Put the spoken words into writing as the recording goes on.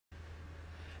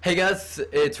Hey guys,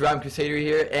 it's Rhyme Crusader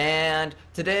here, and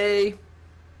today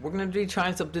we're gonna be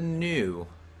trying something new,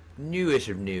 newish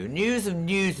of new, news of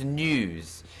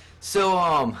news.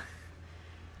 So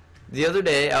the other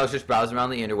day I was just browsing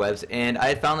around the interwebs, and I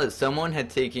had found that someone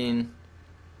had taken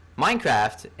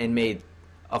Minecraft and made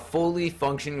a fully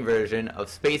functioning version of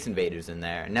Space Invaders in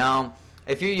there. Now,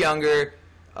 if you're younger,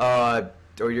 or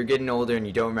you're getting older and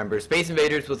you don't remember, Space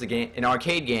Invaders was an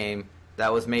arcade game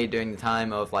that was made during the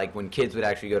time of like when kids would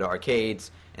actually go to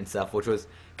arcades and stuff, which was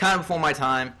kind of before my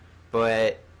time,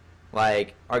 but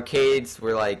like arcades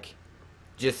were like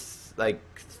just like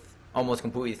almost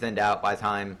completely thinned out by the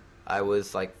time I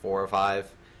was like 4 or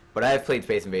 5. But I have played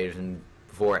Space Invaders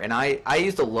before, and I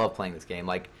used to love playing this game.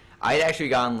 Like I had actually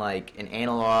gotten like an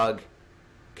analog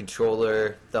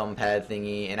controller thumb pad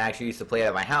thingy, and actually used to play it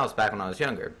at my house back when I was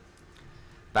younger.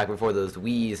 Back before those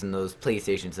Wii's and those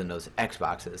PlayStations and those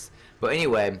Xboxes. But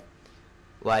anyway,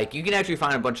 like you can actually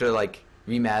find a bunch of like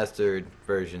remastered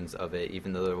versions of it,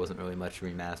 even though there wasn't really much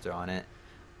remaster on it.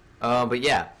 But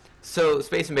yeah, so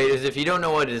Space Invaders, if you don't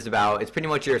know what it is about, it's pretty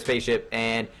much you're a spaceship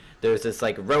and there's this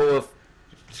like row of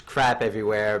crap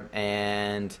everywhere,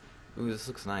 and ooh, this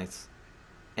looks nice.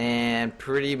 And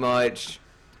pretty much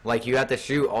like you have to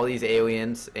shoot all these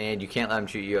aliens, and you can't let them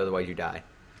shoot you, otherwise you die.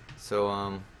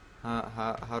 So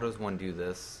how does one do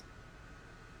this?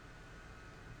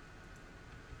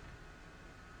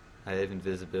 I have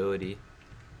invisibility.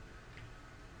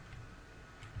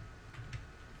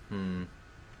 Do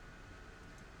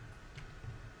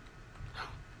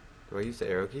I use the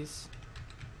arrow keys?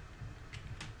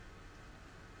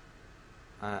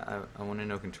 I want to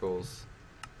know controls.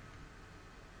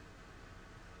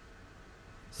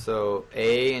 So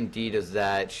A and D does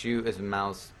that. Shoot is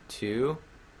mouse 2.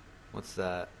 What's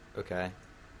that? Okay.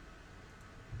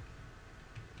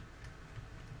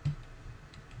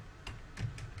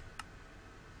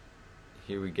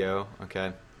 Here we go.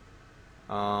 Okay.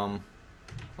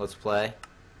 Let's play.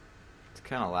 It's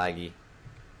kind of laggy.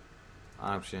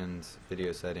 Options,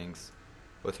 video settings.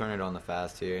 We'll turn it on the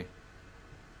fast here.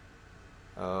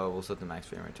 We'll set the max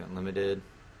frame rate to unlimited.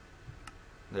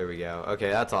 There we go. Okay,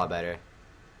 that's a lot better.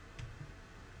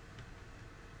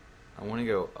 I want to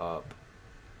go up.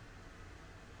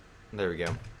 There we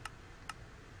go.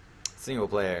 Single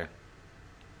player.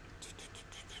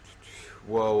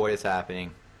 Whoa, what is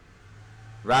happening?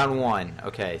 Round 1.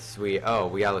 Okay, sweet. Oh,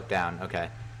 we gotta look down. Okay.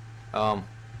 Oh,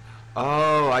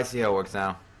 I see how it works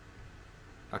now.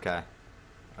 Okay.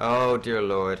 Oh, dear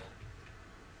Lord.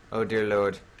 Oh, dear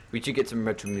Lord. We should get some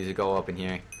retro music all up in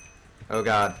here. Oh,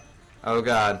 God. Oh,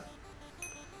 God.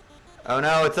 Oh,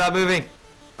 no, it's not moving.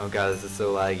 Oh, God, this is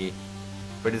so laggy.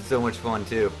 But it's so much fun,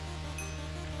 too.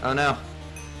 Oh no.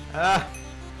 Ah!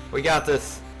 We got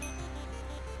this.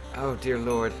 Oh dear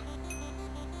Lord.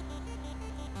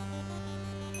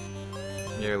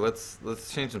 Here, let's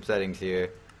change some settings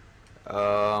here.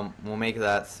 We'll make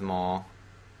that small.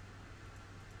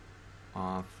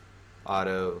 Off.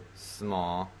 Auto.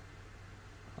 Small.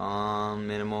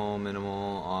 Minimal.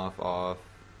 Off.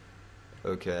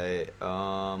 Okay.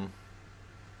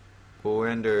 We'll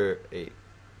render 8,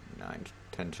 9,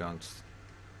 10 chunks.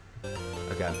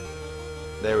 Okay,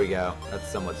 there we go.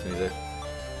 That's somewhat smoother.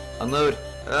 Unload.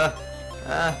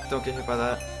 Don't get hit by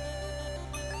that.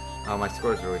 Oh, my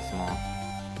score's really small.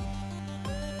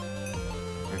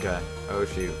 Okay. Oh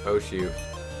shoot. Oh shoot.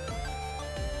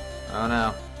 Oh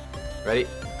no. Ready?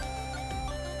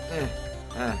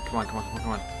 Come on.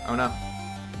 Oh no.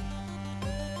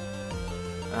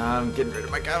 I'm getting rid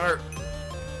of my cover.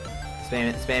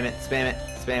 Spam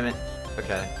it.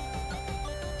 Okay.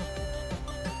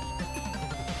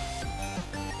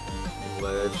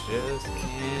 Let's just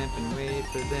camp and wait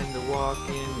for them to walk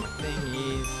in my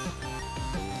thingies.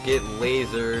 Get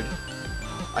lasered.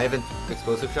 I have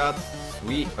explosive shots?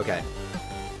 Sweet. Okay.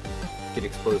 Get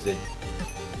exploded.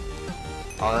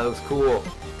 Oh, that looks cool.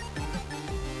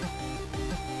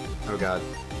 Oh god.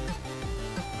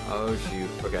 Oh shoot.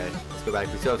 Okay. Let's go back.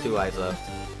 We still have 2 lives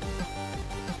left.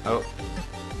 Oh.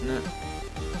 No.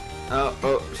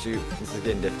 Oh shoot. This is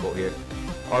getting difficult here.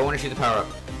 Oh, I want to shoot the power up.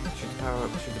 Shoot the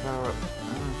power up.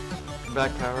 Come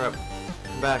back, power up.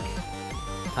 Come back.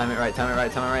 Time it right.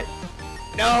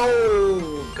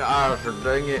 No! Gosh,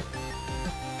 dang it.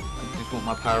 I just want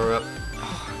my power up.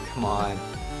 Oh, come on.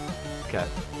 Okay.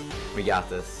 We got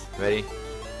this. Ready?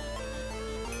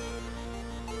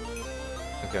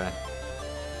 Okay.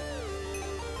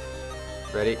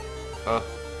 Ready? Oh.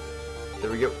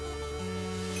 There we go.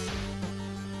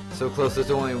 So close.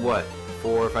 There's only, what,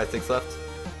 4, 5, 6 left?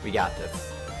 We got this.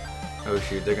 Oh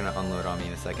shoot, they're gonna unload on me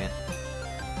in a second.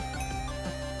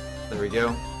 There we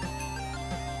go.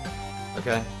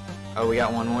 Okay. Oh, we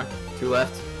got one more. Two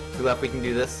left. Two left. We can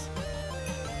do this.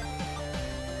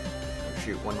 Oh,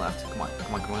 shoot. One left. Come on.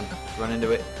 Come on. Come on. Let's run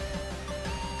into it.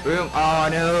 Boom. Oh,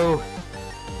 no.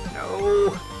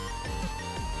 No.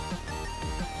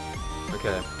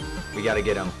 Okay. We gotta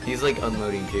get him. He's like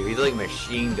unloading too. He's like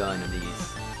machine gun of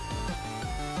these.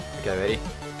 Okay, ready?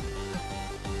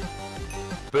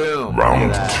 Boom. Round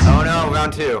Look at that. two. Oh no,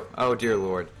 round two. Oh dear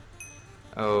lord.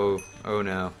 Oh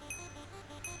no.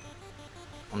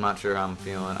 I'm not sure how I'm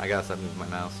feeling. I gotta stop moving my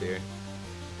mouse here.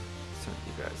 Let's turn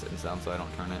the keypad settings down so I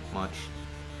don't turn it much.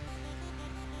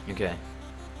 Okay.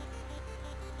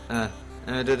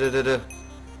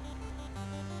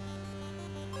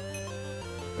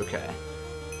 Okay.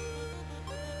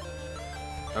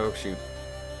 Oh shoot.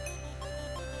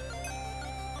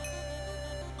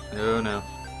 Oh no.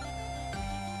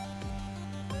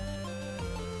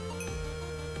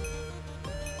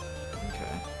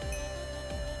 Okay.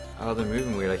 Oh, they're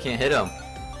moving weird. I can't hit them.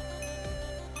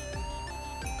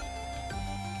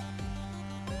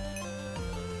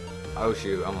 Oh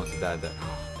shoot, I almost died there.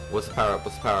 What's the power up?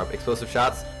 What's the power up? Explosive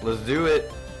shots? Let's do it!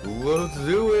 Let's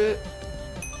do it!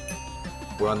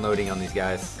 We're unloading on these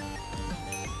guys.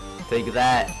 Take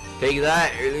that! Take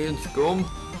that, alien scum!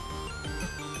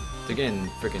 They're getting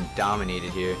freaking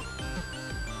dominated here.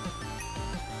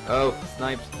 Oh,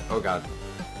 snipes. Oh god.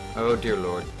 Oh dear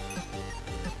lord.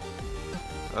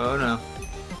 Oh no.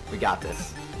 We got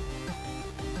this.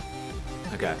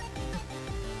 Okay.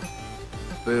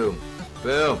 Boom.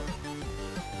 Boom!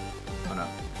 Oh no.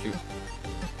 Shoot.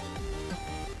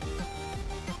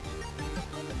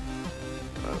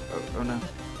 Oh no.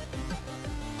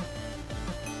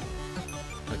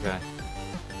 Okay.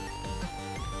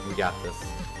 We got this.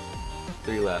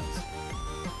 3 left.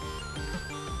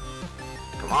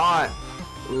 Come on!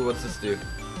 Ooh, what's this do?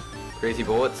 Crazy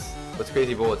bullets? What's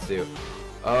crazy bullets do?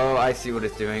 Oh, I see what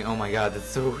it's doing. Oh my god, that's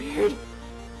so weird.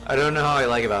 I don't know how I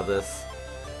like about this.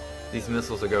 These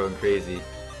missiles are going crazy.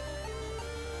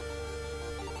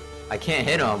 I can't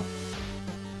hit them.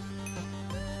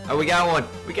 Oh, we got one.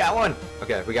 We got one.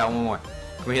 Okay, we got one more.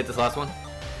 Can we hit this last one?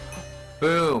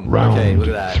 Boom. Round okay, look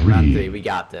at that. three. Round 3. We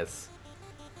got this.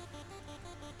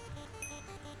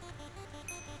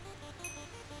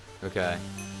 Okay.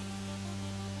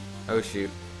 Oh shoot.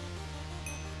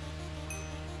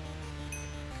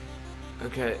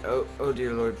 Okay. Oh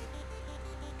dear lord.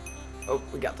 Oh,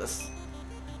 we got this.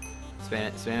 Spam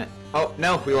it, spam it. Oh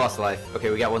no, we lost a life.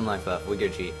 Okay, we got 1 life left. We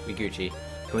Gucci. We Gucci.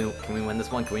 Can we win this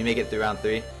one? Can we make it through round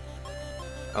 3?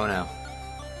 Oh no.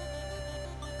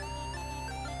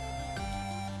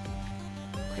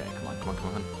 Okay, come on, come on,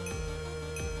 come on.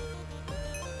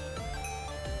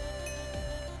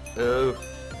 Oh.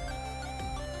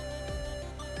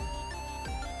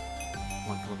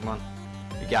 Come on, come on, come on.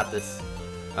 We got this.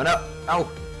 Oh no!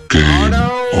 Oh! Oh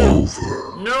no!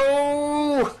 Over.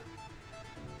 No!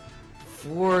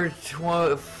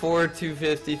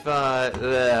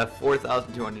 4,255.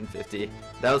 4,250.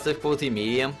 That was difficulty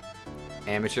medium.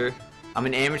 Amateur. I'm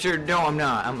an amateur? No, I'm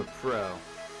not. I'm a pro.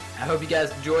 I hope you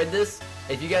guys enjoyed this.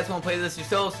 If you guys want to play this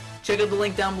yourselves, check out the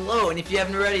link down below. And if you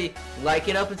haven't already, like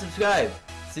it up and subscribe.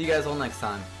 See you guys all next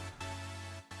time.